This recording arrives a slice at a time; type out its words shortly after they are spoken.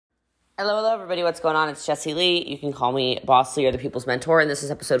Hello, everybody. What's going on? It's Jessie Lee. You can call me Boss Lee or the People's Mentor, and this is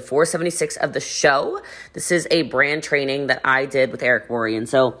episode 476 of the show. This is a brand training that I did with Eric Worre,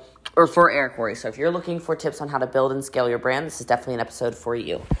 for Eric Worre. So if you're looking for tips on how to build and scale your brand, this is definitely an episode for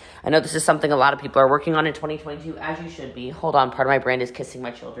you. I know this is something a lot of people are working on in 2022, as you should be. Hold on, part of my brand is kissing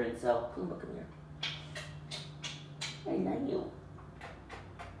my children, so look at here. I love you.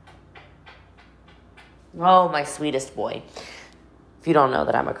 Oh, my sweetest boy. If you don't know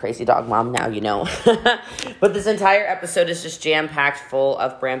that I'm a crazy dog mom, now you know. But this entire episode is just jam-packed full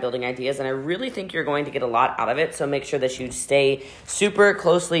of brand building ideas, and I really think you're going to get a lot out of it, so make sure that you stay super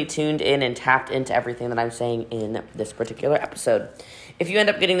closely tuned in and tapped into everything that I'm saying in this particular episode. If you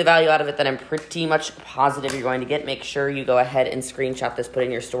end up getting the value out of it that I'm pretty much positive you're going to get, make sure you go ahead and screenshot this, put it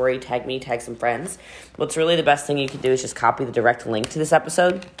in your story, tag me, tag some friends. What's really the best thing you can do is just copy the direct link to this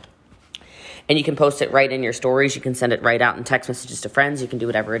episode, and you can post it right in your stories. You can send it right out in text messages to friends. You can do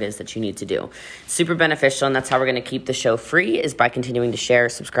whatever it is that you need to do. Super beneficial, and that's how we're going to keep the show free, is by continuing to share,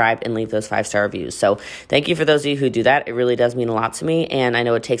 subscribe, and leave those 5-star reviews. So thank you for those of you who do that. It really does mean a lot to me, and I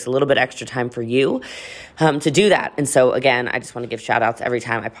know it takes a little bit extra time for you to do that. And so, again, I just want to give shout-outs every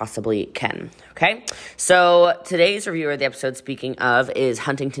time I possibly can. Okay? So today's reviewer of the episode, speaking of, is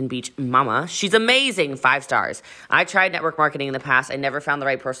Huntington Beach Mama. She's amazing, 5 stars. I tried network marketing in the past. I never found the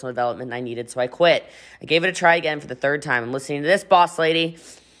right personal development I needed, so I quit. I gave it a try again for the 3rd time. I'm listening to this boss lady.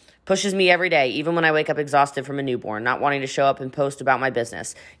 Pushes me every day, even when I wake up exhausted from a newborn, not wanting to show up and post about my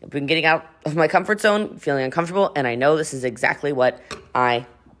business. I've been getting out of my comfort zone, feeling uncomfortable, and I know this is exactly what I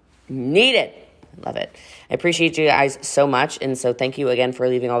needed. I love it. I appreciate you guys so much, and so thank you again for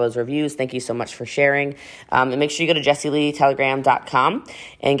leaving all those reviews. Thank you so much for sharing. And make sure you go to jessieleetelegram.com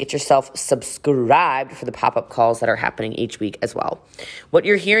and get yourself subscribed for the pop-up calls that are happening each week as well. What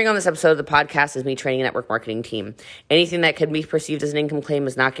you're hearing on this episode of the podcast is me training a network marketing team. Anything that can be perceived as an income claim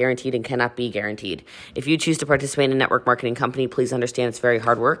is not guaranteed and cannot be guaranteed. If you choose to participate in a network marketing company, please understand it's very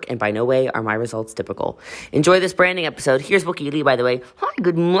hard work, and by no way are my results typical. Enjoy this branding episode. Here's Wookie Lee, by the way. Hi,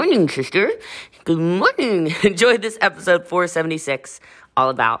 good morning, sister. Good morning. Enjoy this episode 476,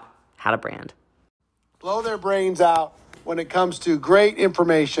 all about how to brand. Blow their brains out when it comes to great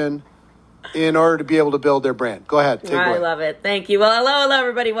information in order to be able to build their brand. Go ahead. Take it away. I love it. Thank you. Well, hello,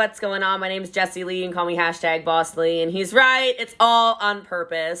 everybody. What's going on? My name is Jessie Lee. You can call me #BossLee. And he's right. It's all on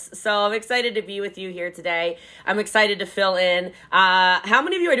purpose. So I'm excited to be with you here today. I'm excited to fill in. How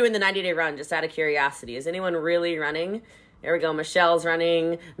many of you are doing the 90-day run, just out of curiosity? Is anyone really running? There we go. Michelle's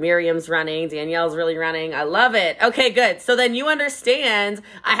running. Miriam's running. Danielle's really running. I love it. Okay, good. So then you understand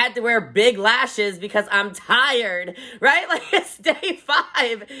I had to wear big lashes because I'm tired, right? Like, it's day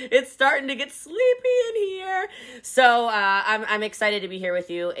 5. It's starting to get sleepy in here. So I'm excited to be here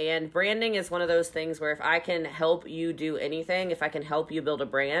with you. And branding is one of those things where if I can help you do anything, if I can help you build a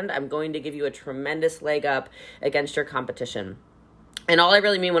brand, I'm going to give you a tremendous leg up against your competition. And all I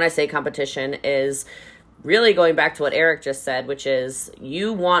really mean when I say competition is really going back to what Eric just said, which is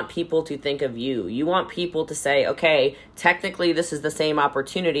you want people to think of you. You want people to say, okay, technically this is the same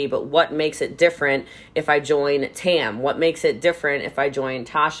opportunity, but what makes it different if I join Tam? What makes it different if I join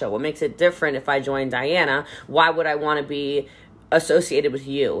Tasha? What makes it different if I join Diana? Why would I want to be associated with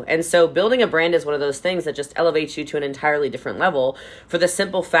you? And so building a brand is one of those things that just elevates you to an entirely different level, for the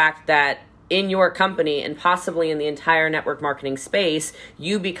simple fact that in your company and possibly in the entire network marketing space,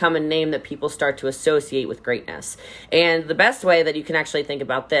 you become a name that people start to associate with greatness. And the best way that you can actually think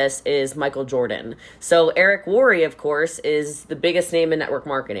about this is Michael Jordan. So Eric Worre, of course, is the biggest name in network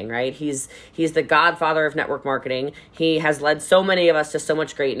marketing, right? He's the godfather of network marketing. He has led so many of us to so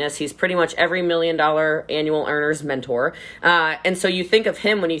much greatness. He's pretty much every $1 million annual earner's mentor. And so you think of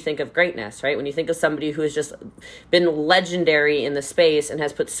him when you think of greatness, right? When you think of somebody who has just been legendary in the space and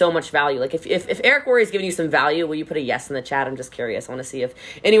has put so much value. Like, if Eric Worre is giving you some value, will you put a yes in the chat? I'm just curious. I want to see if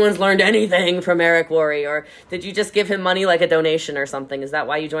anyone's learned anything from Eric Worre, or did you just give him money like a donation or something? Is that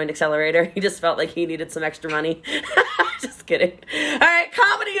why you joined Accelerator? He just felt like he needed some extra money. Just kidding. All right,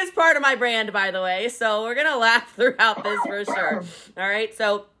 comedy is part of my brand, by the way, so we're gonna laugh throughout this for sure. All right,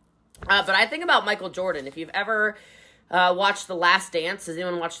 so but I think about Michael Jordan. If you've ever watched The Last Dance, has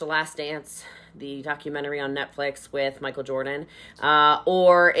anyone watched The Last Dance? The documentary on Netflix with Michael Jordan,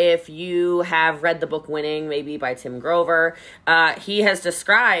 or if you have read the book Winning, maybe by Tim Grover, he has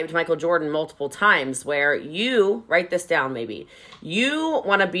described Michael Jordan multiple times where you, write this down maybe, you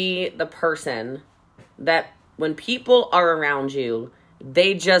want to be the person that when people are around you,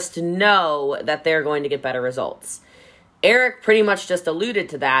 they just know that they're going to get better results. Eric pretty much just alluded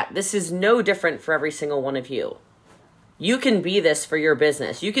to that. This is no different for every single one of you. You can be this for your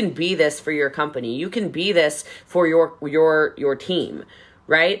business. You can be this for your company. You can be this for your team,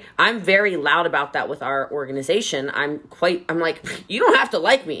 right? I'm very loud about that with our organization. I'm like, you don't have to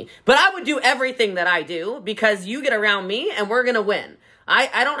like me, but I would do everything that I do because you get around me and we're going to win.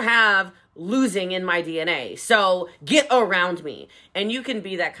 I don't have losing in my DNA. So get around me. And you can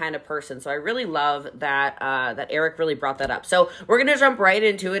be that kind of person. So I really love that that Eric really brought that up. So we're going to jump right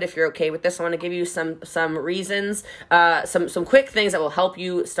into it if you're okay with this. I want to give you some reasons, some quick things that will help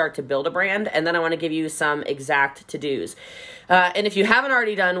you start to build a brand. And then I want to give you some exact to-dos. And if you haven't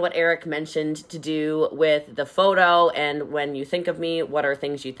already done what Eric mentioned to do with the photo and when you think of me, what are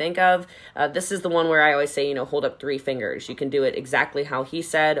things you think of? This is the one where I always say, hold up 3 fingers. You can do it exactly how he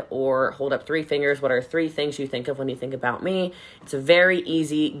said, or hold up 3 fingers. What are 3 things you think of when you think about me? It's a very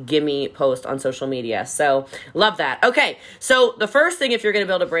easy gimme post on social media. So love that. Okay. So the first thing, if you're going to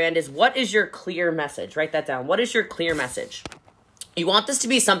build a brand, is what is your clear message? Write that down. What is your clear message? You want this to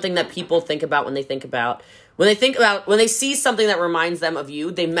be something that people think about when they see something that reminds them of you,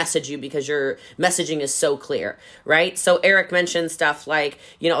 they message you because your messaging is so clear, right? So Eric mentioned stuff like,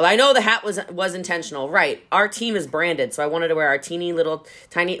 I know the hat was intentional, right? Our team is branded, so I wanted to wear our tiny,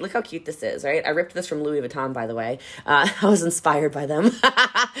 look how cute this is, right? I ripped this from Louis Vuitton, by the way. I was inspired by them,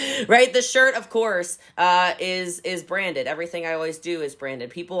 right? The shirt, of course, is branded. Everything I always do is branded.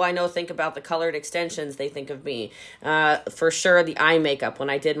 People I know think about the colored extensions, they think of me. For sure, the eye makeup.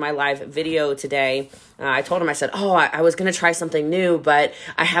 When I did my live video today, I told him, I said, I was going to try something new, but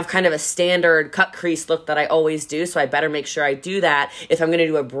I have kind of a standard cut crease look that I always do, so I better make sure I do that. If I'm going to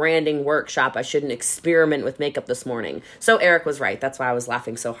do a branding workshop, I shouldn't experiment with makeup this morning. So Eric was right. That's why I was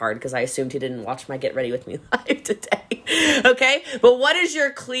laughing so hard, because I assumed he didn't watch my Get Ready With Me live today. Okay? But what is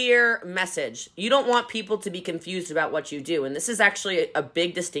your clear message? You don't want people to be confused about what you do, and this is actually a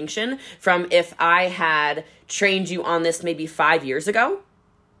big distinction from if I had trained you on this maybe 5 years ago.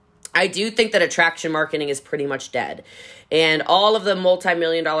 I do think that attraction marketing is pretty much dead. And all of the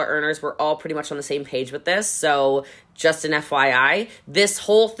multi-million-dollar earners were all pretty much on the same page with this. So just an FYI, this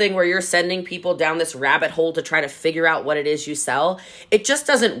whole thing where you're sending people down this rabbit hole to try to figure out what it is you sell, it just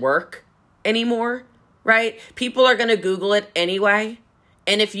doesn't work anymore, right? People are going to Google it anyway.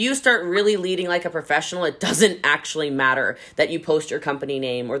 And if you start really leading like a professional, it doesn't actually matter that you post your company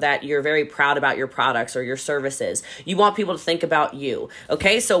name or that you're very proud about your products or your services. You want people to think about you.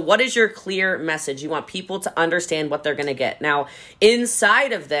 Okay, so what is your clear message? You want people to understand what they're going to get. Now,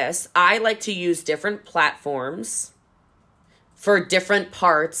 inside of this, I like to use different platforms for different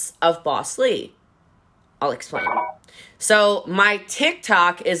parts of Boss Lee. I'll explain. So my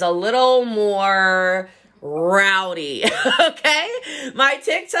TikTok is a little more rowdy, okay? My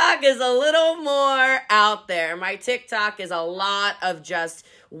TikTok is a little more out there. My TikTok is a lot of just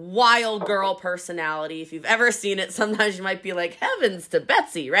wild girl personality. If you've ever seen it, sometimes you might be like, heavens to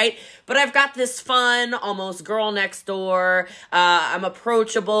Betsy, right? But I've got this fun, almost girl next door. I'm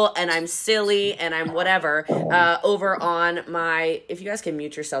approachable and I'm silly and I'm whatever over on my, if you guys can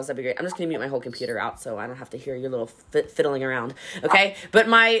mute yourselves, that'd be great. I'm just going to mute my whole computer out so I don't have to hear your little fiddling around, okay? But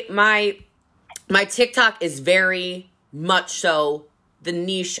my TikTok is very much so the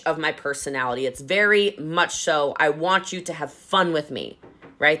niche of my personality. It's very much so I want you to have fun with me,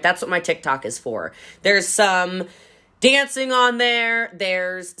 right? That's what my TikTok is for. There's some dancing on there.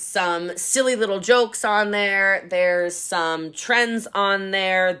 There's some silly little jokes on there. There's some trends on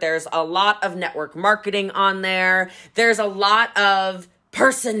there. There's a lot of network marketing on there. There's a lot of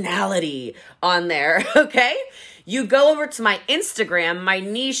personality on there, okay? You go over to my Instagram, my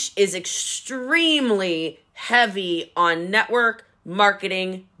niche is extremely heavy on network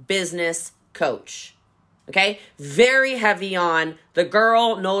marketing business coach. Okay? Very heavy on the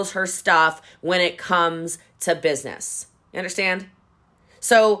girl knows her stuff when it comes to business. You understand?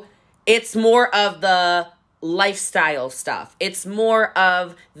 So it's more of the lifestyle stuff. It's more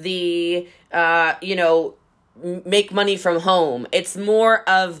of the, make money from home. It's more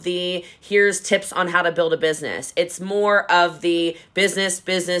of the here's tips on how to build a business. It's more of the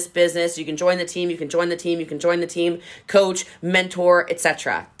business. You can join the team, coach, mentor,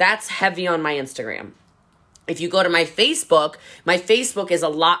 etc. That's heavy on my Instagram. If you go to my Facebook is a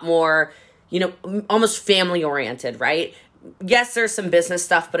lot more, almost family oriented, right? Yes, there's some business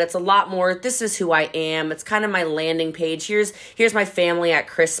stuff, but it's a lot more, this is who I am. It's kind of my landing page. Here's my family at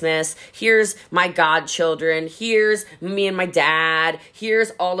Christmas. Here's my godchildren. Here's me and my dad.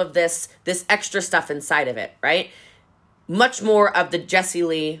 Here's all of this extra stuff inside of it, right? Much more of the Jessie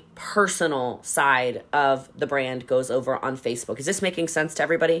Lee personal side of the brand goes over on Facebook. Is this making sense to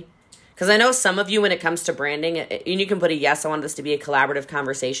everybody? Because I know some of you, when it comes to branding, and you can put a yes, I want this to be a collaborative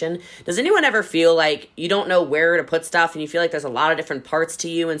conversation. Does anyone ever feel like you don't know where to put stuff and you feel like there's a lot of different parts to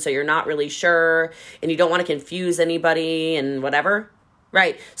you and so you're not really sure and you don't want to confuse anybody and whatever?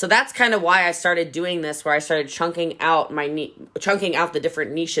 Right. So that's kind of why I started doing this, where I started chunking out the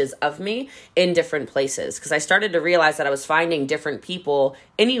different niches of me in different places. Because I started to realize that I was finding different people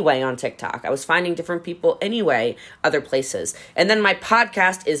anyway on TikTok. I was finding different people anyway other places. And then my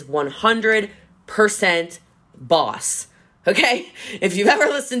podcast is 100% boss. Okay? If you've ever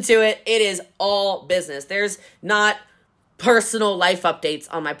listened to it, it is all business. There's not personal life updates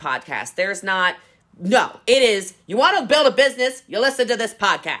on my podcast. No, it is, you want to build a business, you listen to this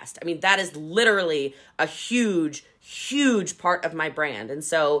podcast. I mean, that is literally a huge, huge part of my brand. And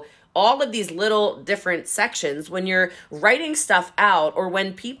so all of these little different sections, when you're writing stuff out, or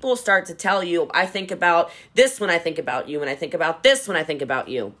when people start to tell you, I think about this when I think about you, and I think about this when I think about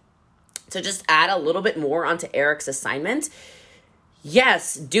you. So just add a little bit more onto Eric's assignment.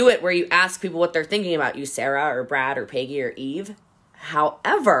 Yes, do it where you ask people what they're thinking about you, Sarah or Brad or Peggy or Eve.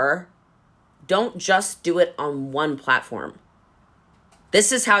 However, don't just do it on one platform.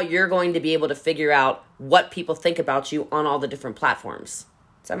 This is how you're going to be able to figure out what people think about you on all the different platforms.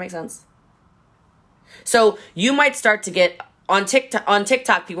 Does that make sense? So you might start to get on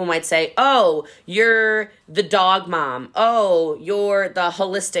TikTok, people might say, oh, you're the dog mom. Oh, you're the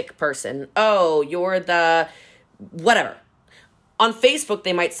holistic person. Oh, you're the whatever. On Facebook,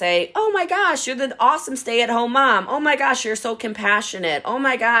 they might say, oh my gosh, you're the awesome stay-at-home mom. Oh my gosh, you're so compassionate. Oh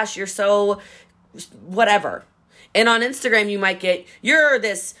my gosh, you're so whatever. And on Instagram, you might get, you're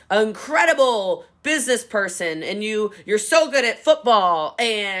this incredible business person, and you're so good at football,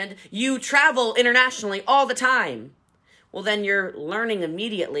 and you travel internationally all the time. Well, then you're learning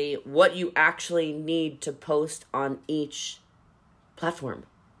immediately what you actually need to post on each platform.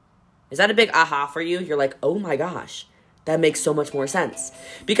 Is that a big aha for you? You're like, oh my gosh. That makes so much more sense,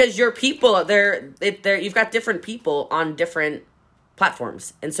 because your people, you've got different people on different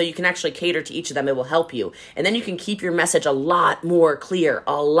platforms. And so you can actually cater to each of them. It will help you. And then you can keep your message a lot more clear,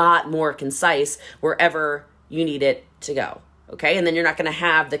 a lot more concise wherever you need it to go. Okay. And then you're not going to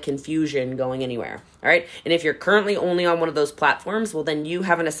have the confusion going anywhere. All right. And if you're currently only on one of those platforms, well, then you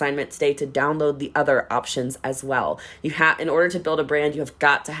have an assignment today to download the other options as well. In order to build a brand, you have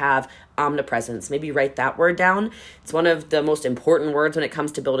got to have omnipresence. Maybe write that word down. It's one of the most important words when it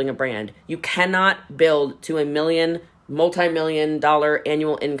comes to building a brand. You cannot build to a multi-million-dollar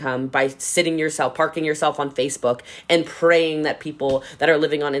annual income by parking yourself on Facebook and praying that people that are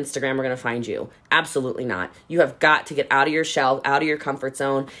living on Instagram are going to find you. Absolutely not. You have got to get out of your shell, out of your comfort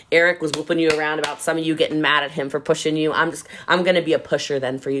zone. Eric was whooping you around about some of you getting mad at him for pushing you. I'm going to be a pusher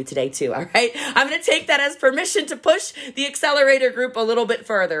then for you today too. All right. I'm going to take that as permission to push the accelerator group a little bit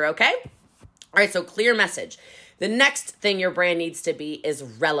further. Okay. All right. So clear message. The next thing your brand needs to be is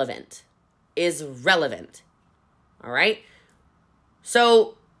relevant. All right.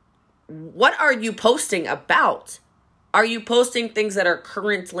 So what are you posting about? Are you posting things that are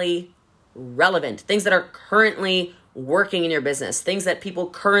currently relevant, things that are currently working in your business, things that people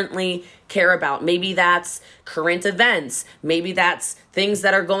currently care about? Maybe that's current events. Maybe that's things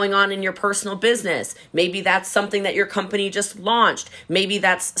that are going on in your personal business. Maybe that's something that your company just launched. Maybe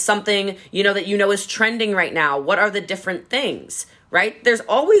that's something, that is trending right now. What are the different things? Right? There's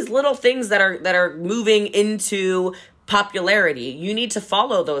always little things that are moving into popularity. You need to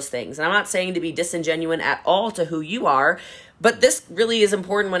follow those things. And I'm not saying to be disingenuous at all to who you are, but this really is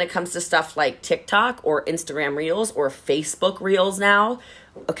important when it comes to stuff like TikTok or Instagram Reels or Facebook Reels now.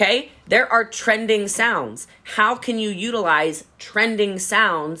 Okay? There are trending sounds. How can you utilize trending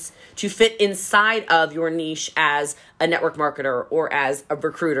sounds to fit inside of your niche as a network marketer or as a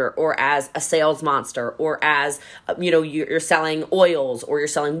recruiter or as a sales monster or as, you're selling oils or you're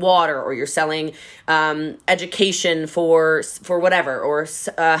selling water or you're selling education for whatever, or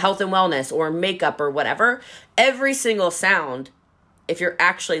health and wellness or makeup or whatever. Every single sound, if you're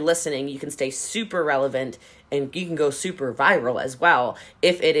actually listening, you can stay super relevant and you can go super viral as well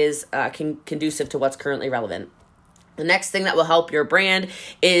if it is conducive to what's currently relevant. The next thing that will help your brand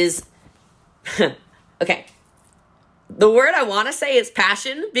is, okay, the word I want to say is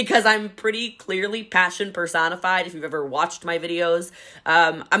passion, because I'm pretty clearly passion personified. If you've ever watched my videos,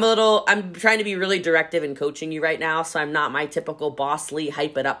 I'm trying to be really directive in coaching you right now. So I'm not my typical bossly,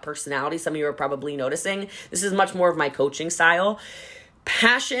 hype it up personality. Some of you are probably noticing. This is much more of my coaching style.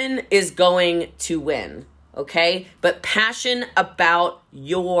 Passion is going to win. Okay. But passion about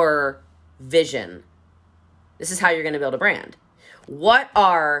your vision. This is how you're going to build a brand. What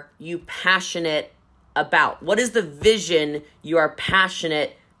are you passionate about? What is the vision you are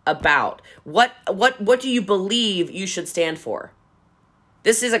passionate about? What do you believe you should stand for?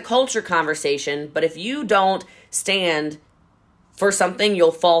 This is a culture conversation, but if you don't stand for something,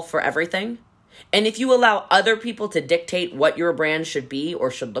 you'll fall for everything. And if you allow other people to dictate what your brand should be or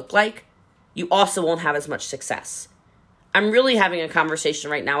should look like, you also won't have as much success. I'm really having a conversation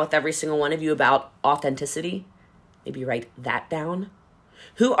right now with every single one of you about authenticity. Maybe write that down.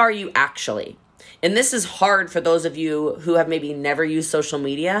 Who are you actually? And this is hard for those of you who have maybe never used social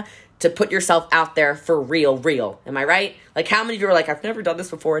media to put yourself out there for real. Am I right? Like, how many of you are like, I've never done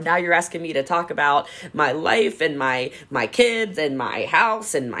this before, and now you're asking me to talk about my life and my kids and my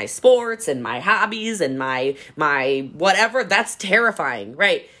house and my sports and my hobbies and my whatever? That's terrifying,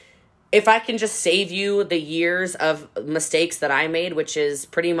 right? If I can just save you the years of mistakes that I made, which is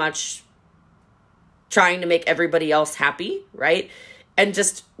pretty much trying to make everybody else happy, right? And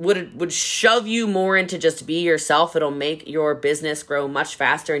just would shove you more into just be yourself. It'll make your business grow much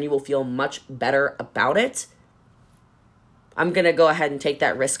faster and you will feel much better about it. I'm going to go ahead and take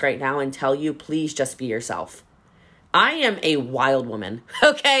that risk right now and tell you, please just be yourself. I am a wild woman,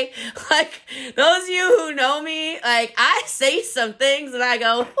 okay? Like, those of you who know me, like, I say some things and I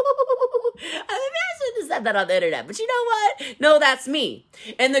go, I shouldn't have said that on the internet, but you know what? No, that's me.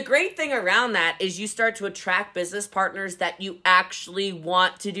 And the great thing around that is you start to attract business partners that you actually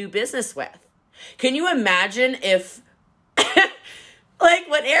want to do business with. Can you imagine if, like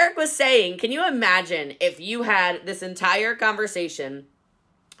what Eric was saying, can you imagine if you had this entire conversation?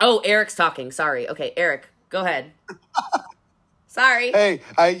 Oh, Eric's talking. Sorry. Okay, Eric, go ahead. Sorry. Hey,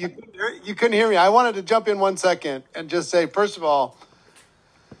 you couldn't hear me. I wanted to jump in 1 second and just say, first of all,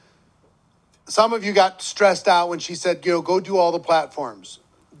 some of you got stressed out when she said, go do all the platforms.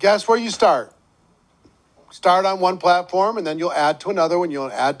 Guess where you start? Start on one platform, and then you'll add to another one, you'll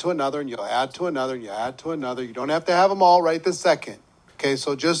add to another, and you'll add to another, and you'll add to another. You don't have to have them all right this second. Okay,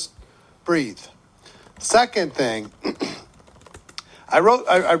 so just breathe. Second thing, I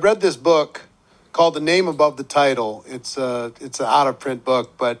read this book called The Name Above the Title. It's an out-of-print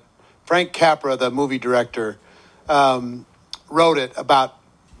book, but Frank Capra, the movie director, wrote it about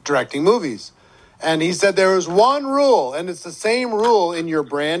directing movies. And he said there is one rule, and it's the same rule in your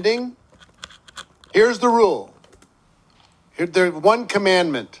branding. Here's the rule. There's one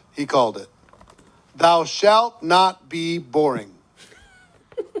commandment, he called it. Thou shalt not be boring.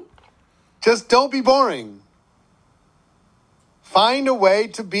 Just don't be boring. Find a way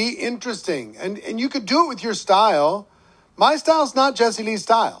to be interesting. And you could do it with your style. My style's not Jesse Lee's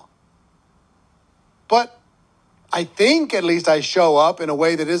style. But I think at least I show up in a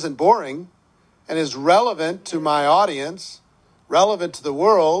way that isn't boring and is relevant to my audience, relevant to the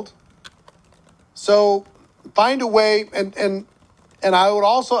world. So find a way, and I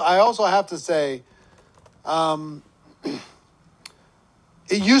also have to say,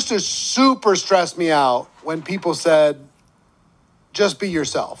 it used to super stress me out when people said, just be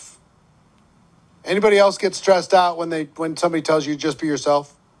yourself. Anybody else get stressed out when somebody tells you just be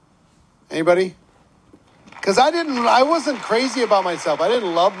yourself? Anybody? Because I wasn't crazy about myself. I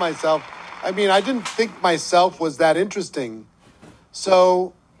didn't love myself. I mean, I didn't think myself was that interesting.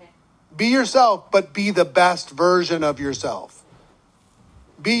 So be yourself, but be the best version of yourself.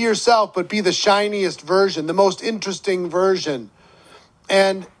 Be yourself, but be the shiniest version, the most interesting version.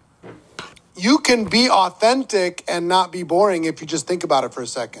 And you can be authentic and not be boring if you just think about it for a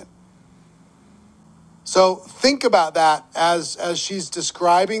second. So think about that as she's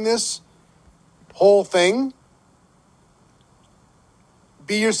describing this whole thing.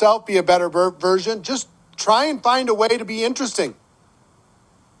 Be yourself, be a better version. Just try and find a way to be interesting.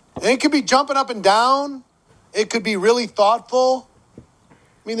 And it could be jumping up and down. It could be really thoughtful.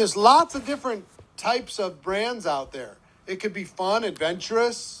 I mean, there's lots of different types of brands out there. It could be fun,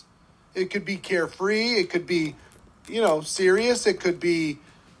 adventurous. It could be carefree. It could be, serious. It could be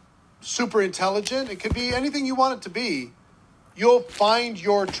super intelligent. It could be anything you want it to be. You'll find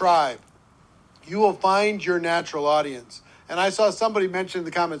your tribe. You will find your natural audience. And I saw somebody mention in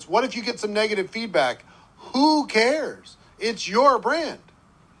the comments, what if you get some negative feedback? Who cares? It's your brand.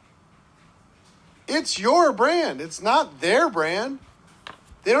 It's your brand. It's not their brand.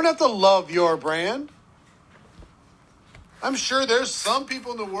 They don't have to love your brand. I'm sure there's some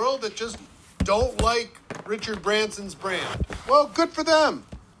people in the world that just don't like Richard Branson's brand. Well, good for them.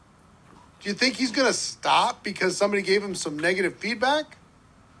 Do you think he's going to stop because somebody gave him some negative feedback?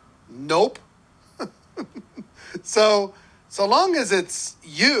 Nope. So long as it's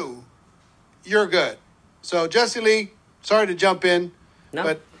you're good. So Jesse Lee, sorry to jump in,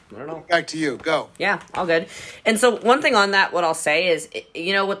 but I don't know. Back to you. Go. Yeah, all good. And so one thing on that, what I'll say is,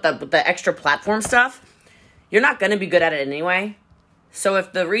 with the extra platform stuff, you're not going to be good at it anyway. So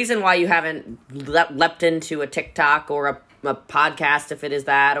if the reason why you haven't leapt into a TikTok or a podcast, if it is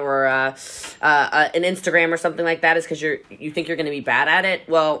that, or an Instagram or something like that, is because you think you're going to be bad at it,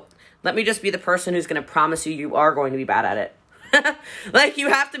 well, Let me just be the person who's going to promise you are going to be bad at it. Like, you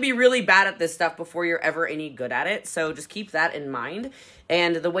have to be really bad at this stuff before you're ever any good at it. So just keep that in mind.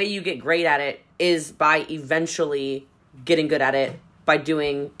 And the way you get great at it is by eventually getting good at it, by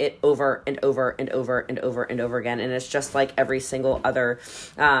doing it over and over and over and over and over again. And it's just like every single other,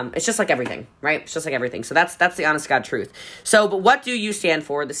 it's just like everything, right? It's just like everything. So that's the honest God truth. So, but what do you stand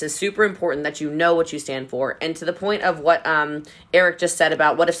for? This is super important that you know what you stand for. And to the point of what Eric just said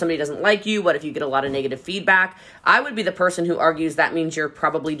about what if somebody doesn't like you? What if you get a lot of negative feedback? I would be the person who argues that means you're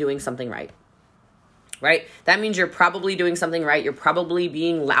probably doing something right. Right? That means you're probably doing something right. You're probably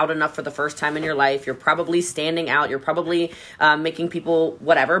being loud enough for the first time in your life. You're probably standing out. You're probably making people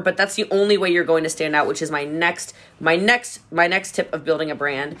whatever. But that's the only way you're going to stand out, which is my next tip of building a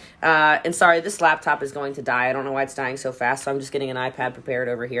brand. And sorry, this laptop is going to die. I don't know why it's dying so fast. So I'm just getting an iPad prepared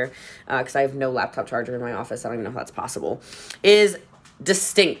over here because I have no laptop charger in my office. I don't even know if that's possible. Is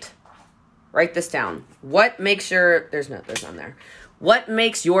distinct. Write this down. What makes your there's none there. What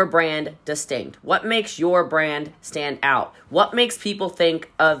makes your brand distinct? What makes your brand stand out? What makes people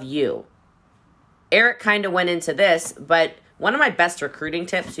think of you? Eric kind of went into this, but one of my best recruiting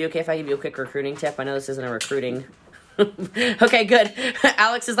tips, you okay if I give you a quick recruiting tip? I know this isn't a recruiting. Okay, good.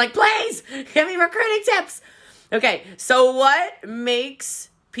 Alex is like, please, give me recruiting tips. Okay, so what makes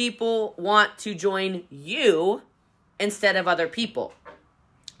people want to join you instead of other people?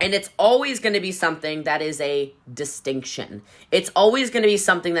 And it's always going to be something that is a distinction. It's always going to be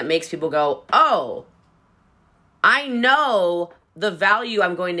something that makes people go, oh, I know the value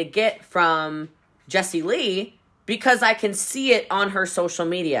I'm going to get from Jessie Lee because I can see it on her social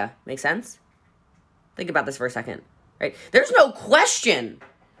media. Make sense? Think about this for a second, right? There's no question.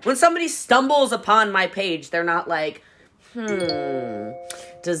 When somebody stumbles upon my page, they're not like,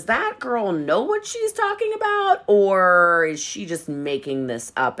 does that girl know what she's talking about? Or is she just making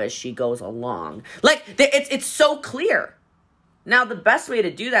this up as she goes along? Like, it's so clear. Now, the best way to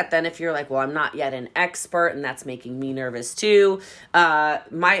do that then, if you're like, well, I'm not yet an expert and that's making me nervous too,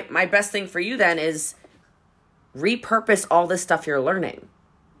 my best thing for you then is repurpose all this stuff you're learning.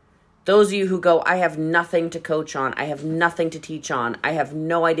 Those of you who go, I have nothing to coach on, I have nothing to teach on, I have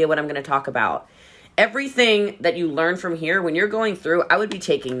no idea what I'm going to talk about. Everything that you learn from here, when you're going through, I would be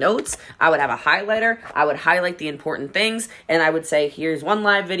taking notes. I would have a highlighter. I would highlight the important things. And I would say, here's one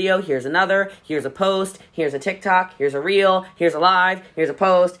live video. Here's another. Here's a post. Here's a TikTok. Here's a reel. Here's a live. Here's a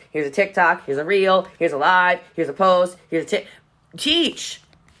post. Here's a TikTok. Here's a reel. Here's a live. Here's a post. Here's a Teach.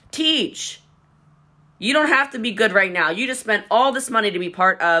 You don't have to be good right now. You just spent all this money to be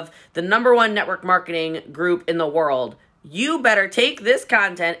part of the #1 network marketing group in the world. You better take this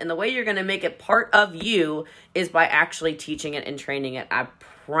content, and the way you're going to make it part of you is by actually teaching it and training it. I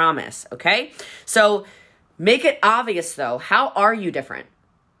promise, okay? So make it obvious, though. How are you different?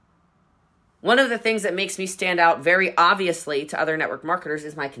 One of the things that makes me stand out very obviously to other network marketers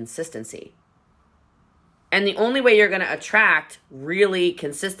is my consistency. And the only way you're going to attract really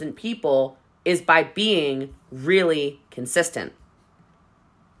consistent people is by being really consistent,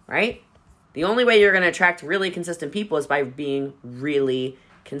 right? The only way you're going to attract really consistent people is by being really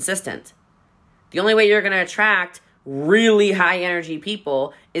consistent. The only way you're going to attract really high energy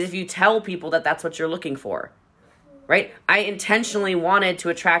people is if you tell people that that's what you're looking for, right? I intentionally wanted to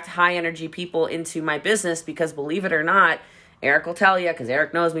attract high energy people into my business because, believe it or not, Eric will tell you, because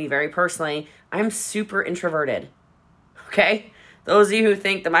Eric knows me very personally, I'm super introverted, okay? Those of you who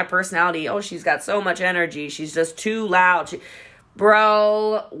think that my personality, oh, she's got so much energy, she's just too loud.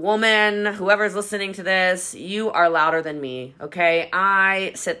 Bro, woman, whoever's listening to this, you are louder than me, okay?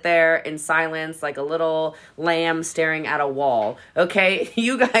 I sit there in silence like a little lamb staring at a wall, okay?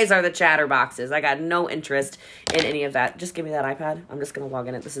 You guys are the chatterboxes. I got no interest in any of that. Just give me that iPad. I'm just going to log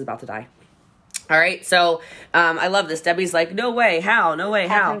in it. This is about to die. All right, so I love this. Debbie's like, no way, how? No way,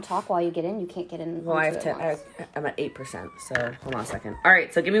 how? Have him talk while you get in. You can't get in. Well, I'm at 8%, so hold on a second. All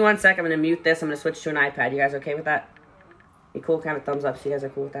right, so give me 1 sec. I'm going to mute this. I'm going to switch to an iPad. You guys okay with that? You cool? Kind of thumbs up so you guys are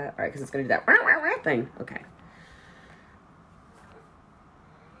cool with that? All right, because it's going to do that thing. Okay.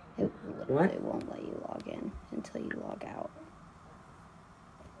 It literally won't let you log in until you log out.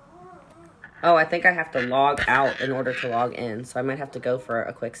 Oh, I think I have to log out in order to log in, so I might have to go for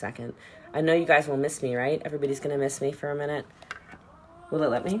a quick second. I know you guys will miss me, right? Everybody's going to miss me for a minute. Will it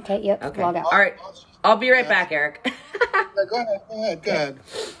let me? Okay, yep, okay. Log out. All right, I'll be right back, Eric. Go ahead.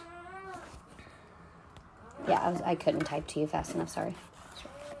 Yeah, I couldn't type to you fast enough, sorry.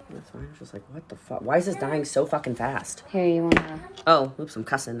 That's fine. I was just like, what the fuck? Why is this dying so fucking fast? Here, you want to... Oh, oops, I'm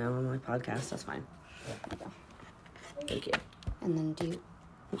cussing now on my podcast. That's fine. There you go. Thank you. And then do you...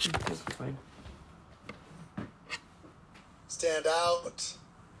 This is fine. Stand out.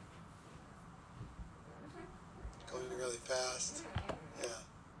 moving really fast. Yeah.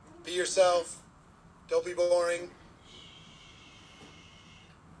 Be yourself. Don't be boring.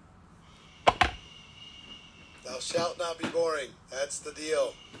 Thou shalt not be boring. That's the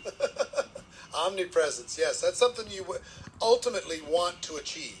deal. Omnipresence. Yes, that's something you ultimately want to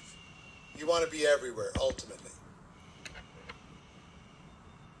achieve. You want to be everywhere, ultimately.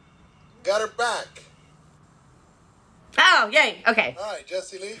 Got her back. Oh, yay. Okay. All right,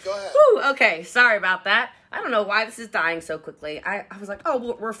 Jessie Lee, go ahead. Whew, okay. Sorry about that. I don't know why this is dying so quickly. I was like,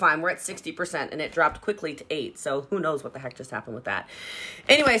 oh, we're fine. We're at 60%, and it dropped quickly to 8. So who knows what the heck just happened with that.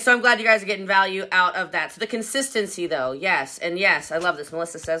 Anyway, so I'm glad you guys are getting value out of that. So the consistency, though, yes. And yes, I love this.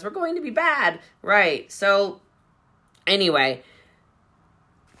 Melissa says, we're going to be bad. Right. So anyway,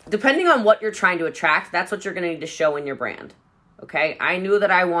 depending on what you're trying to attract, that's what you're going to need to show in your brand. Okay, I knew that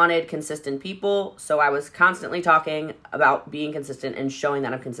I wanted consistent people, so I was constantly talking about being consistent and showing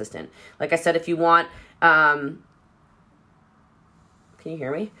that I'm consistent. Like I said, if you want, can you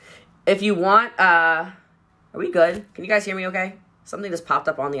hear me? If you want, are we good? Can you guys hear me okay? Something just popped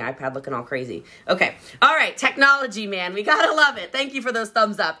up on the iPad looking all crazy. Okay, all right, technology, man, we gotta love it. Thank you for those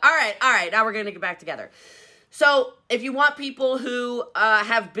thumbs up. All right, now we're gonna get back together. So if you want people who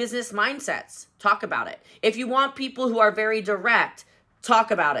have business mindsets, talk about it. If you want people who are very direct, talk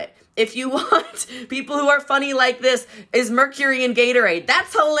about it. If you want people who are funny like this, is Mercury and Gatorade.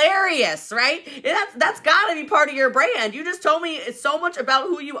 That's hilarious, right? That's got to be part of your brand. You just told me it's so much about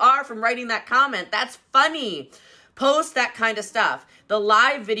who you are from writing that comment. That's funny. Post that kind of stuff. The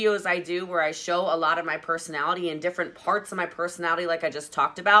live videos I do where I show a lot of my personality and different parts of my personality like I just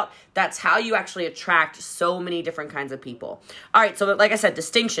talked about, that's how you actually attract so many different kinds of people. All right, so like I said,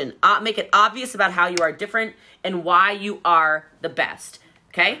 distinction. Make it obvious about how you are different and why you are the best,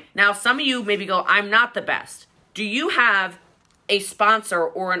 okay? Now, some of you maybe go, I'm not the best. Do you have a sponsor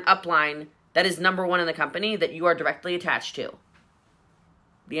or an upline that is number one in the company that you are directly attached to?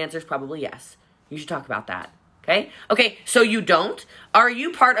 The answer is probably yes. You should talk about that. Okay, so you don't? Are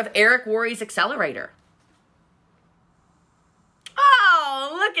you part of Eric Worre's Accelerator?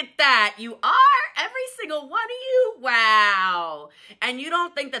 Oh, look at that. You are? Every single one of you? Wow. And you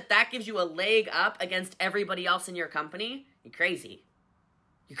don't think that that gives you a leg up against everybody else in your company? You're crazy.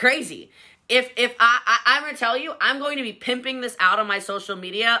 You're crazy. If I'm going to tell you, I'm going to be pimping this out on my social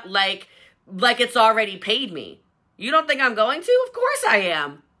media like it's already paid me. You don't think I'm going to? Of course I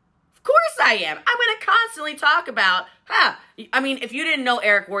am. Of course I am. I'm going to constantly talk about, if you didn't know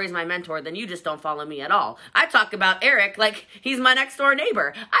Eric Worre is my mentor, then you just don't follow me at all. I talk about Eric like he's my next door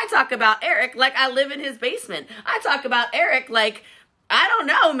neighbor. I talk about Eric like I live in his basement. I talk about Eric like, I don't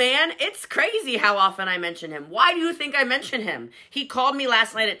know, man. It's crazy how often I mention him. Why do you think I mention him? He called me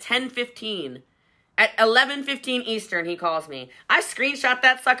last night at 10:15. At 11:15 Eastern, he calls me. I screenshot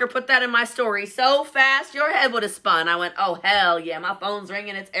that sucker, put that in my story so fast, your head would have spun. I went, oh, hell yeah, my phone's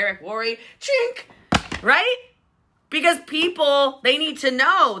ringing. It's Eric Worre. Chink. Right? Because people, they need to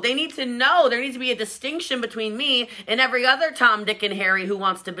know. They need to know. There needs to be a distinction between me and every other Tom, Dick, and Harry who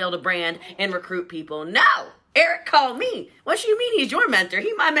wants to build a brand and recruit people. No. Eric called me. What you mean he's your mentor?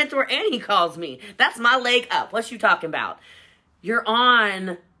 He's my mentor and he calls me. That's my leg up. What you talking about? You're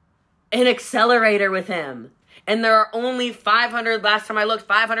on an accelerator with him. And there are only 500, last time I looked,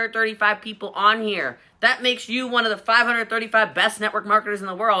 535 people on here. That makes you one of the 535 best network marketers in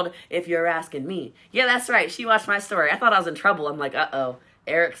the world, if you're asking me. Yeah, that's right. She watched my story. I thought I was in trouble. I'm like, uh-oh.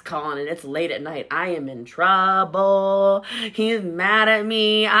 Eric's calling and it's late at night. I am in trouble. He's mad at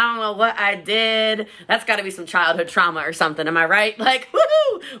me. I don't know what I did. That's got to be some childhood trauma or something. Am I right? Like,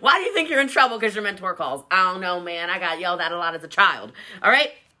 woohoo! Why do you think you're in trouble? Because your mentor calls. I don't know, man. I got yelled at a lot as a child. All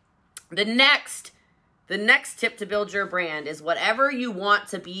right? The next tip to build your brand is whatever you want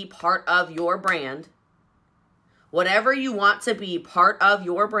to be part of your brand,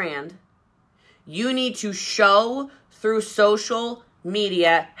 you need to show through social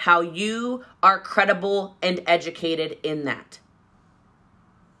media how you are credible and educated in that.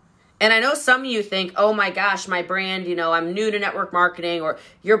 And I know some of you think, oh my gosh, my brand, I'm new to network marketing, or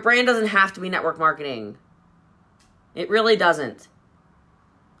your brand doesn't have to be network marketing. It really doesn't.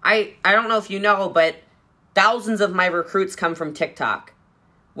 I don't know if you know, but thousands of my recruits come from TikTok,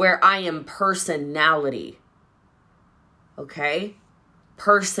 where I am personality. Okay?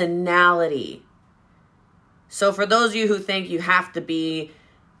 Personality. So for those of you who think you have to be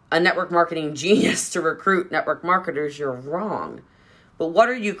a network marketing genius to recruit network marketers, you're wrong. But what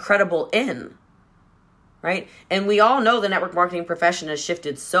are you credible in? Right? And we all know the network marketing profession has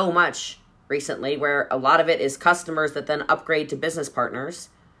shifted so much recently, where a lot of it is customers that then upgrade to business partners.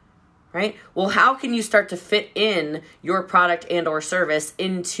 Right? Well, how can you start to fit in your product and or service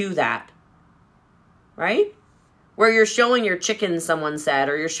into that? Right? where you're showing your chickens, someone said,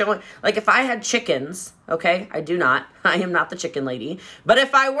 or you're showing, like if I had chickens, okay, I do not, I am not the chicken lady, but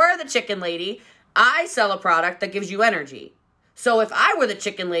if I were the chicken lady, I sell a product that gives you energy. So if I were the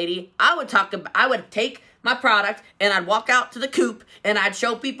chicken lady, I would take my product and I'd walk out to the coop and I'd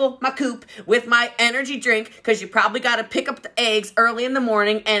show people my coop with my energy drink, because you probably got to pick up the eggs early in the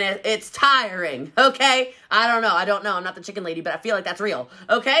morning and it's tiring, okay? I don't know. I'm not the chicken lady, but I feel like that's real,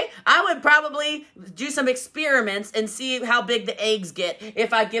 okay? I would probably do some experiments and see how big the eggs get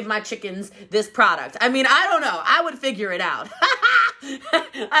if I give my chickens this product. I mean, I don't know. I would figure it out. I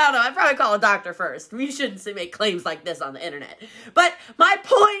don't know. I'd probably call a doctor first. You shouldn't make claims like this on the internet. But my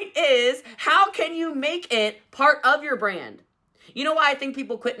point is, how can you make it part of your brand? You know why I think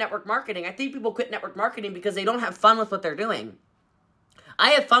people quit network marketing? I think people quit network marketing because they don't have fun with what they're doing.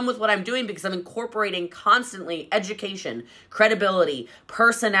 I have fun with what I'm doing because I'm incorporating constantly education, credibility,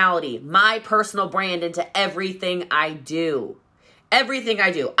 personality, my personal brand into everything I do. Everything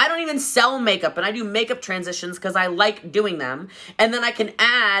I do. I don't even sell makeup, and I do makeup transitions because I like doing them. And then I can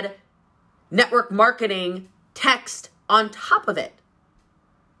add network marketing text on top of it.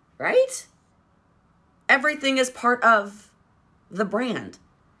 Right? Everything is part of the brand.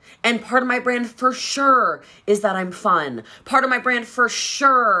 And part of my brand for sure is that I'm fun. Part of my brand for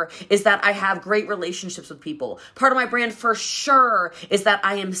sure is that I have great relationships with people. Part of my brand for sure is that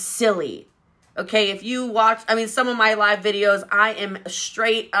I am silly. Okay, if you watch, some of my live videos, I am a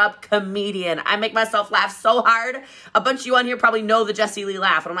straight up comedian. I make myself laugh so hard. A bunch of you on here probably know the Jessie Lee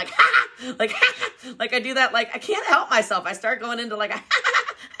laugh. And I'm like, ha ha, like, ha ha. Like I do that, like I can't help myself. I start going into like, ha ha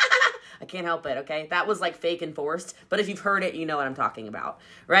ha. I can't help it, okay? That was like fake and forced. But if you've heard it, you know what I'm talking about,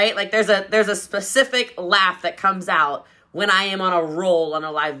 right? Like there's a specific laugh that comes out when I am on a roll on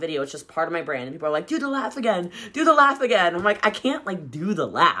a live video. It's just part of my brand. And people are like, do the laugh again. Do the laugh again. I'm like, I can't like do the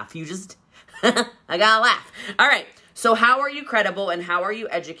laugh. You just... I gotta laugh. All right. So how are you credible and how are you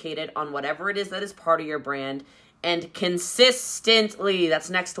educated on whatever it is that is part of your brand? And consistently,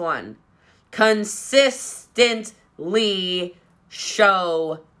 that's next one. Consistently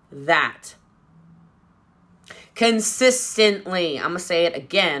show that. Consistently. I'm going to say it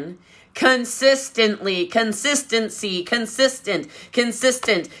again. Consistently, consistency, consistent.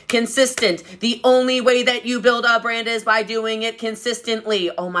 The only way that you build a brand is by doing it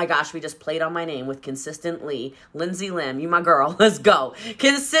consistently. Oh my gosh, we just played on my name with consistently. Lindsay Lim, you my girl. Let's go.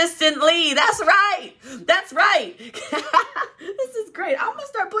 Consistently. That's right. That's right. This is great. I'm going to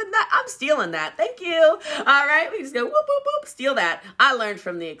start putting that. I'm stealing that. Thank you. All right. We just go whoop, whoop, whoop. Steal that. I learned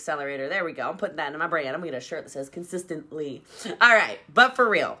from the accelerator. There we go. I'm putting that in my brand. I'm going to get a shirt that says consistently. All right. But for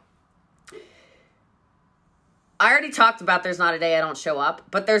real. I already talked about there's not a day I don't show up,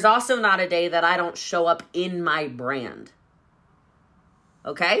 but there's also not a day that I don't show up in my brand.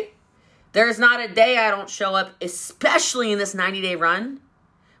 Okay? There's not a day I don't show up, especially in this 90-day run.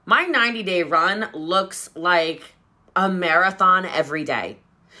 My 90-day run looks like a marathon every day.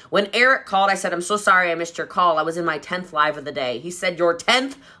 When Eric called, I said, I'm so sorry I missed your call. I was in my 10th live of the day. He said, your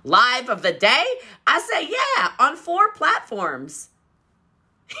 10th live of the day? I said, yeah, on 4 platforms.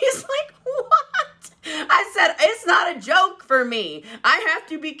 He's like, what? I said, it's not a joke for me. I have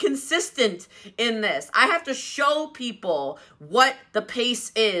to be consistent in this. I have to show people what the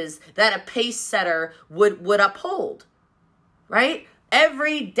pace is that a pace setter would uphold, right?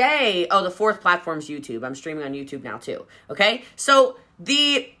 Every day. Oh, the 4th platform's YouTube. I'm streaming on YouTube now too. Okay. So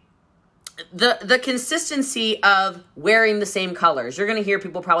the consistency of wearing the same colors. You're going to hear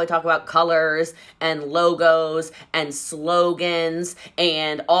people probably talk about colors and logos and slogans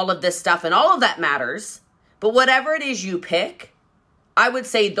and all of this stuff, and all of that matters. But whatever it is you pick, I would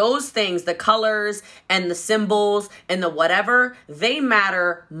say those things, the colors and the symbols and the whatever, they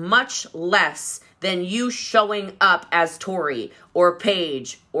matter much less than you showing up as Tori or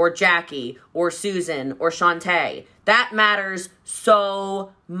Paige or Jackie or Susan or Shantae. That matters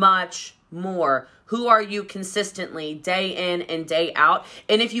so much more. Who are you consistently, day in and day out?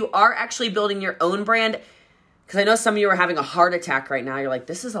 And if you are actually building your own brand, because I know some of you are having a heart attack right now. You're like,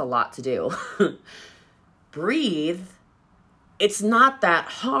 this is a lot to do. Breathe. It's not that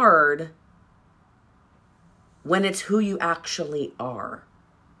hard when it's who you actually are.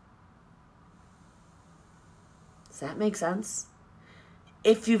 Does that make sense?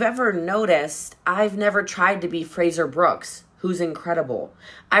 If you've ever noticed, I've never tried to be Fraser Brooks, who's incredible.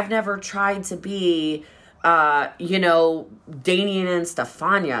 I've never tried to be, Danian and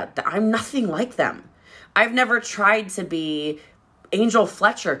Stefania. I'm nothing like them. I've never tried to be Angel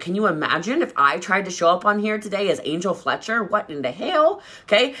Fletcher. Can you imagine if I tried to show up on here today as Angel Fletcher? What in the hell?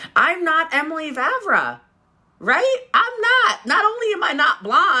 Okay. I'm not Emily Vavra. right? I'm not. Not only am I not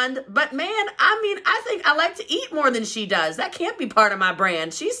blonde, but man, I think I like to eat more than she does. That can't be part of my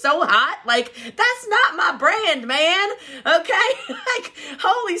brand. She's so hot. Like, that's not my brand, man. Okay? Like,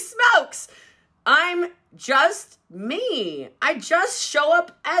 holy smokes. I'm just me. I just show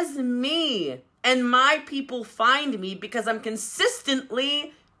up as me. And my people find me because I'm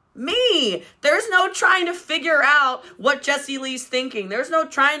consistently me. There's no trying to figure out what Jessie Lee's thinking. There's no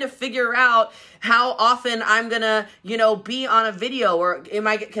trying to figure out how often I'm gonna, be on a video, or can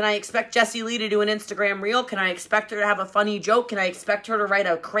I expect Jessie Lee to do an Instagram reel? Can I expect her to have a funny joke? Can I expect her to write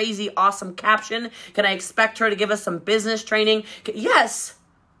a crazy, awesome caption? Can I expect her to give us some business training? Yes,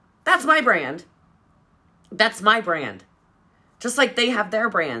 that's my brand. That's my brand. Just like they have their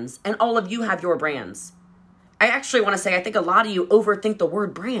brands, and all of you have your brands. I actually want to say, I think a lot of you overthink the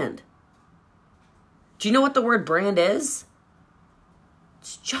word brand. Do you know what the word brand is?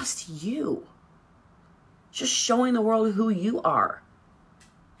 It's just you. Just showing the world who you are.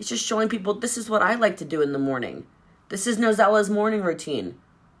 It's just showing people, this is what I like to do in the morning. This is Nozella's morning routine.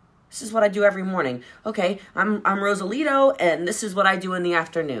 This is what I do every morning. Okay, I'm Rosalito, and this is what I do in the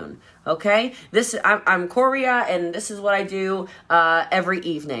afternoon. Okay, I'm Coria, and this is what I do every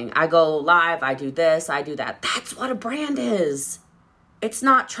evening. I go live, I do this, I do that. That's what a brand is. It's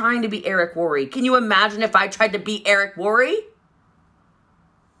not trying to be Eric Worre. Can you imagine if I tried to be Eric Worre?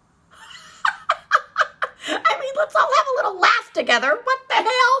 Let's all have a little laugh together. What the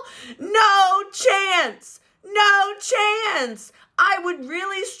hell? No chance. No chance. I would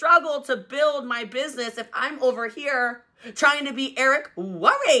really struggle to build my business if I'm over here trying to be Eric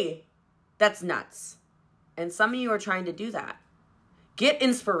Worre. That's nuts. And some of you are trying to do that. Get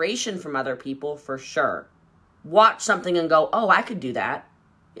inspiration from other people for sure. Watch something and go, oh, I could do that.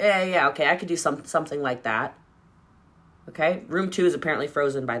 Yeah, okay, I could do something like that. Okay, room 2 is apparently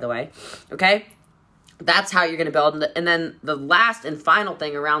frozen, by the way. Okay, that's how you're going to build. And then the last and final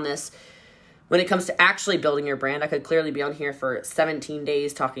thing around this, when it comes to actually building your brand, I could clearly be on here for 17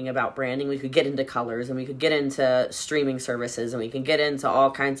 days talking about branding. We could get into colors, and we could get into streaming services, and we can get into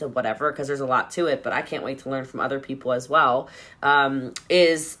all kinds of whatever, because there's a lot to it, but I can't wait to learn from other people as well,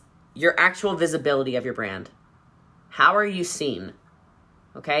 is your actual visibility of your brand. How are you seen?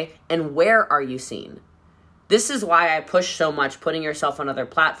 Okay? And where are you seen? This is why I push so much putting yourself on other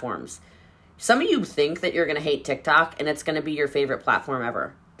platforms. Some of you think that you're going to hate TikTok and it's going to be your favorite platform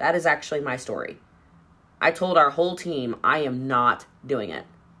ever. That is actually my story. I told our whole team I am not doing it.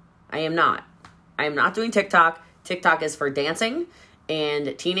 I am not. I am not doing TikTok. TikTok is for dancing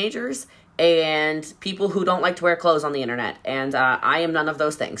and teenagers and people who don't like to wear clothes on the internet. And I am none of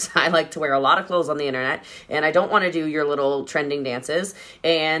those things. I like to wear a lot of clothes on the internet, and I don't want to do your little trending dances.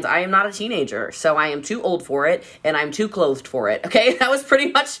 And I am not a teenager, so I am too old for it, and I'm too clothed for it. Okay, that was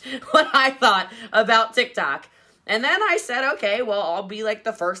pretty much what I thought about TikTok. And then I said, okay, well, I'll be like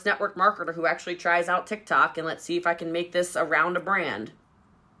the first network marketer who actually tries out TikTok, and let's see if I can make this around a brand.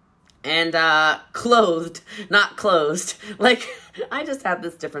 And clothed, not closed. Like, I just have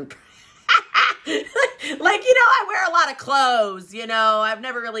this different... I wear a lot of clothes, I've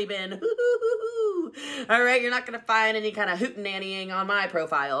never really been, all right, you're not going to find any kind of hootenannying on my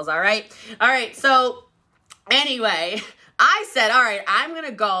profiles, all right, so anyway, I said, all right, I'm going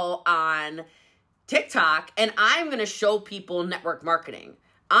to go on TikTok, and I'm going to show people network marketing.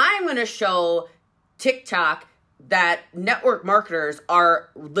 I'm going to show TikTok that network marketers are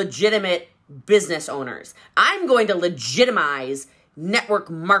legitimate business owners. I'm going to legitimize network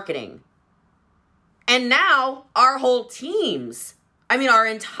marketing. And now our whole teams, our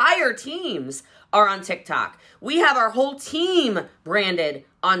entire teams are on TikTok. We have our whole team branded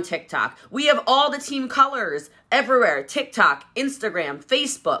on TikTok. We have all the team colors everywhere. TikTok, Instagram,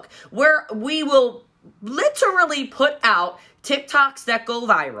 Facebook, where we will literally put out TikToks that go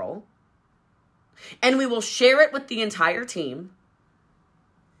viral. And we will share it with the entire team.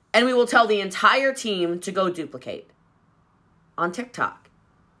 And we will tell the entire team to go duplicate on TikTok.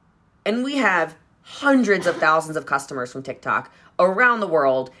 And we have hundreds of thousands of customers from TikTok around the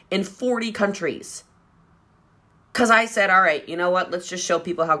world in 40 countries. Because I said, all right, you know what? Let's just show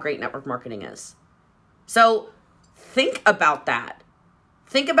people how great network marketing is. So think about that.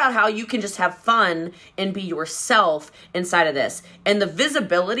 Think about how you can just have fun and be yourself inside of this. And the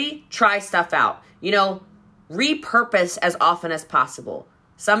visibility, try stuff out. Repurpose as often as possible.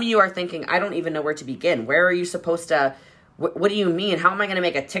 Some of you are thinking, I don't even know where to begin. Where are you supposed to... What do you mean? How am I going to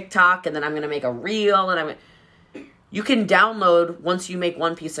make a TikTok and then I'm going to make a reel? And you can download once you make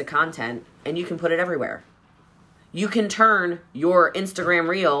one piece of content and you can put it everywhere. You can turn your Instagram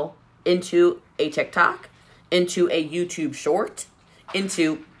reel into a TikTok, into a YouTube short,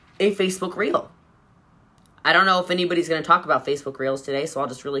 into a Facebook reel. I don't know if anybody's going to talk about Facebook Reels today, so I'll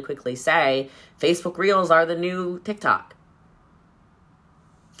just really quickly say Facebook Reels are the new TikTok.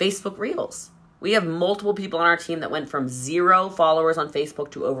 Facebook Reels. We have multiple people on our team that went from 0 followers on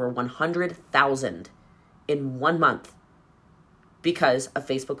Facebook to over 100,000 in 1 month because of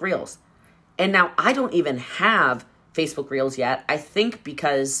Facebook Reels. And now I don't even have Facebook Reels yet. I think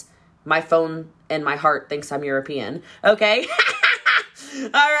because my phone and my heart thinks I'm European. Okay? All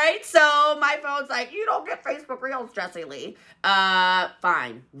right, so my phone's like, you don't get Facebook Reels, Jessie Lee.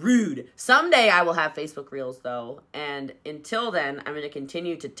 Fine. Rude. Someday I will have Facebook Reels, though, and until then, I'm going to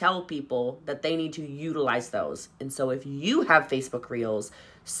continue to tell people that they need to utilize those. And so if you have Facebook Reels,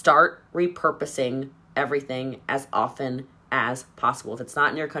 start repurposing everything as often as possible. If it's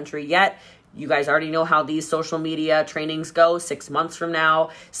not in your country yet, you guys already know how these social media trainings go. 6 months from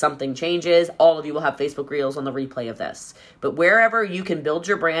now, something changes. All of you will have Facebook Reels on the replay of this. But wherever you can build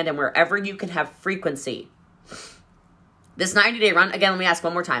your brand and wherever you can have frequency. This 90-day run, again, let me ask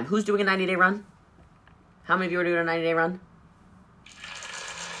one more time. Who's doing a 90-day run? How many of you are doing a 90-day run?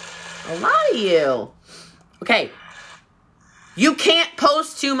 A lot of you. Okay. You can't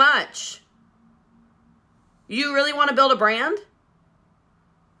post too much. You really want to build a brand?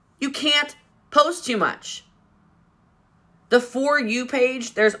 You can't post too much. The For You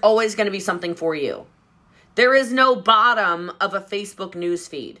page, there's always going to be something for you. There is no bottom of a Facebook news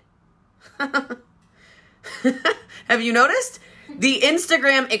feed. Have you noticed? The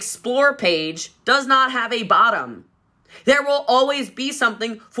Instagram Explore page does not have a bottom. There will always be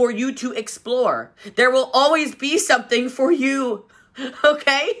something for you to explore. There will always be something for you.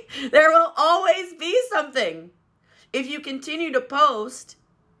 Okay? There will always be something. If you continue to post,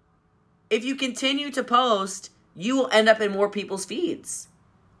 you will end up in more people's feeds.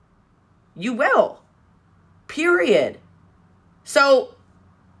 You will. Period. So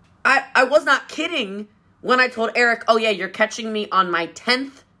I was not kidding when I told Eric, oh yeah, you're catching me on my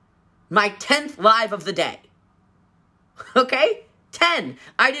 10th live of the day. Okay? 10.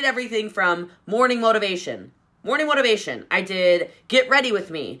 I did everything from morning motivation. I did get ready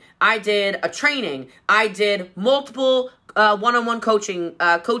with me. I did a training. I did multiple one-on-one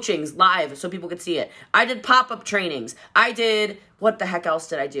coachings live so people could see it. I did pop-up trainings. I did, what the heck else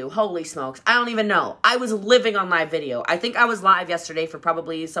did I do? Holy smokes. I don't even know. I was living on live video. I think I was live yesterday for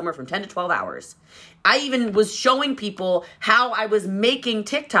probably somewhere from 10 to 12 hours. I even was showing people how I was making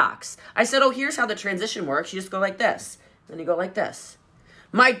TikToks. I said, oh, here's how the transition works. You just go like this. Then you go like this.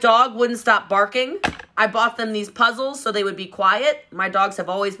 My dog wouldn't stop barking. I bought them these puzzles so they would be quiet. My dogs have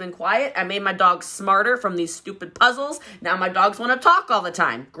always been quiet. I made my dogs smarter from these stupid puzzles. Now my dogs want to talk all the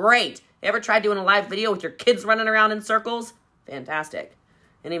time. Great. You ever tried doing a live video with your kids running around in circles? Fantastic.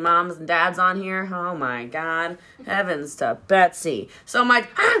 Any moms and dads on here? Oh my God. Heavens to Betsy. So my...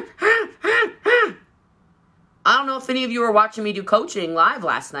 I don't know if any of you were watching me do coaching live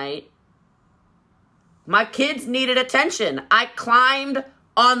last night. My kids needed attention. I climbed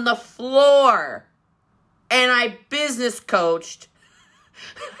on the floor and I business coached.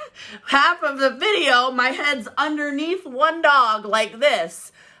 Half of the video, my head's underneath one dog like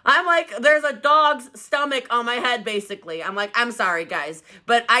this. I'm like, there's a dog's stomach on my head, basically. I'm like, I'm sorry, guys,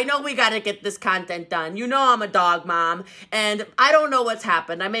 but I know we got to get this content done. You know I'm a dog mom, and I don't know what's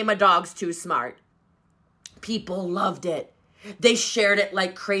happened. I made my dogs too smart. People loved it. They shared it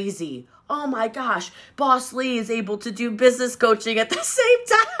like crazy. Oh my gosh, Boss Lee is able to do business coaching at the same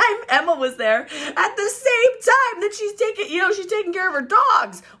time. Emma was there at the same time that she's taking care of her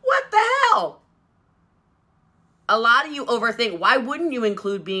dogs. What the hell? A lot of you overthink. Why wouldn't you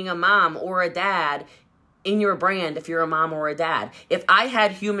include being a mom or a dad in your brand if you're a mom or a dad? If I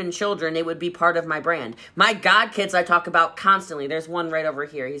had human children, they would be part of my brand. My God kids I talk about constantly. There's one right over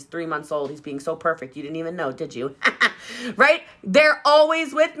here. He's 3 months old. He's being so perfect. You didn't even know, did you? Right? They're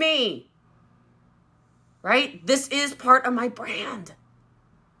always with me. Right? This is part of my brand.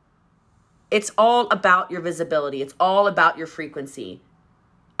 It's all about your visibility. It's all about your frequency.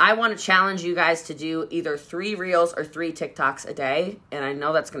 I want to challenge you guys to do either 3 Reels or 3 TikToks a day. And I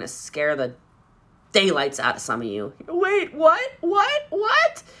know that's going to scare the daylights out of some of you. Wait,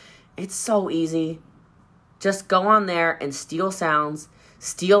 what? It's so easy. Just go on there and steal sounds,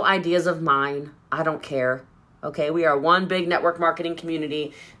 steal ideas of mine. I don't care. Okay, we are one big network marketing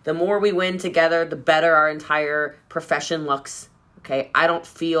community. The more we win together, the better our entire profession looks. Okay, I don't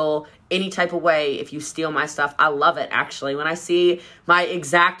feel any type of way if you steal my stuff. I love it, actually. When I see my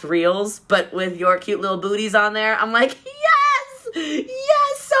exact Reels, but with your cute little booties on there, I'm like, yes,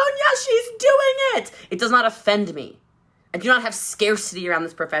 Sonia, she's doing it. It does not offend me. I do not have scarcity around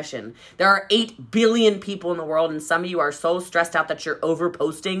this profession. There are 8 billion people in the world, and some of you are so stressed out that you're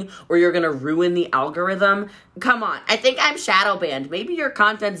over-posting or you're going to ruin the algorithm. Come on. I think I'm shadow banned. Maybe your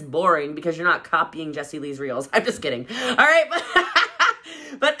content's boring because you're not copying Jessie Lee's reels. I'm just kidding. All right,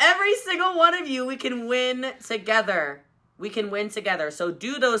 but every single one of you, we can win together. We can win together. So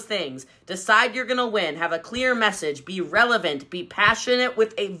do those things. Decide you're going to win. Have a clear message. Be relevant. Be passionate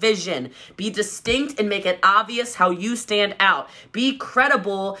with a vision. Be distinct and make it obvious how you stand out. Be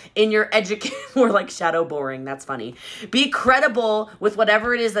credible in your education. More like shadow boring. That's funny. Be credible with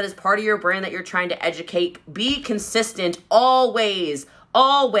whatever it is that is part of your brand that you're trying to educate. Be consistent always,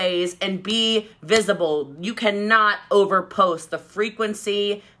 and be visible. You cannot overpost. The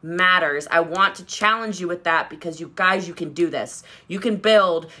frequency matters. I want to challenge you with that because you guys, you can do this. You can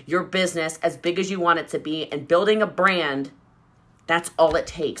build your business as big as you want it to be, and building a brand, that's all it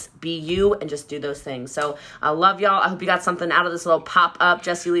takes. Be you and just do those things. So I love y'all. I hope you got something out of this little pop-up.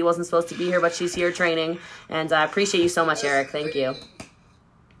 Jessie Lee wasn't supposed to be here, but she's here training. And I appreciate you so much, Eric. Thank you.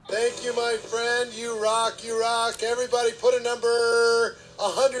 Thank you, my friend. You rock, you rock. Everybody put a number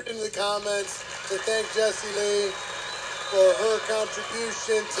 100 into the comments to thank Jessie Lee for her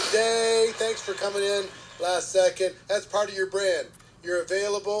contribution today. Thanks for coming in last second. That's part of your brand. You're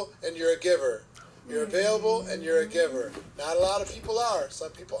available and you're a giver. You're available and you're a giver. Not a lot of people are.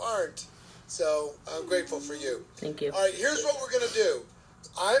 Some people aren't. So I'm grateful for you. Thank you. All right, here's what we're going to do.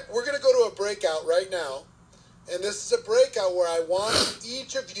 We're going to go to a breakout right now. And this is a breakout where I want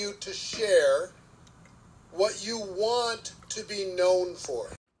each of you to share what you want to be known for.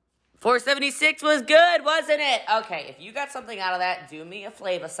 476 was good, wasn't it? Okay, if you got something out of that, do me a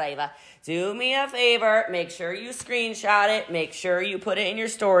flavor saver. Do me a favor. Make sure you screenshot it. Make sure you put it in your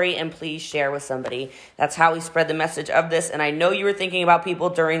story, and please share with somebody. That's how we spread the message of this. And I know you were thinking about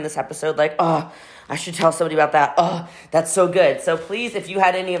people during this episode like, oh, I should tell somebody about that. Oh, that's so good. So please, if you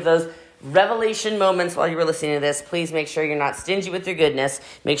had any of those revelation moments while you were listening to this, please make sure you're not stingy with your goodness.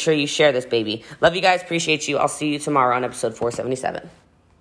 Make sure you share this, baby. Love you guys. Appreciate you. I'll see you tomorrow on episode 477.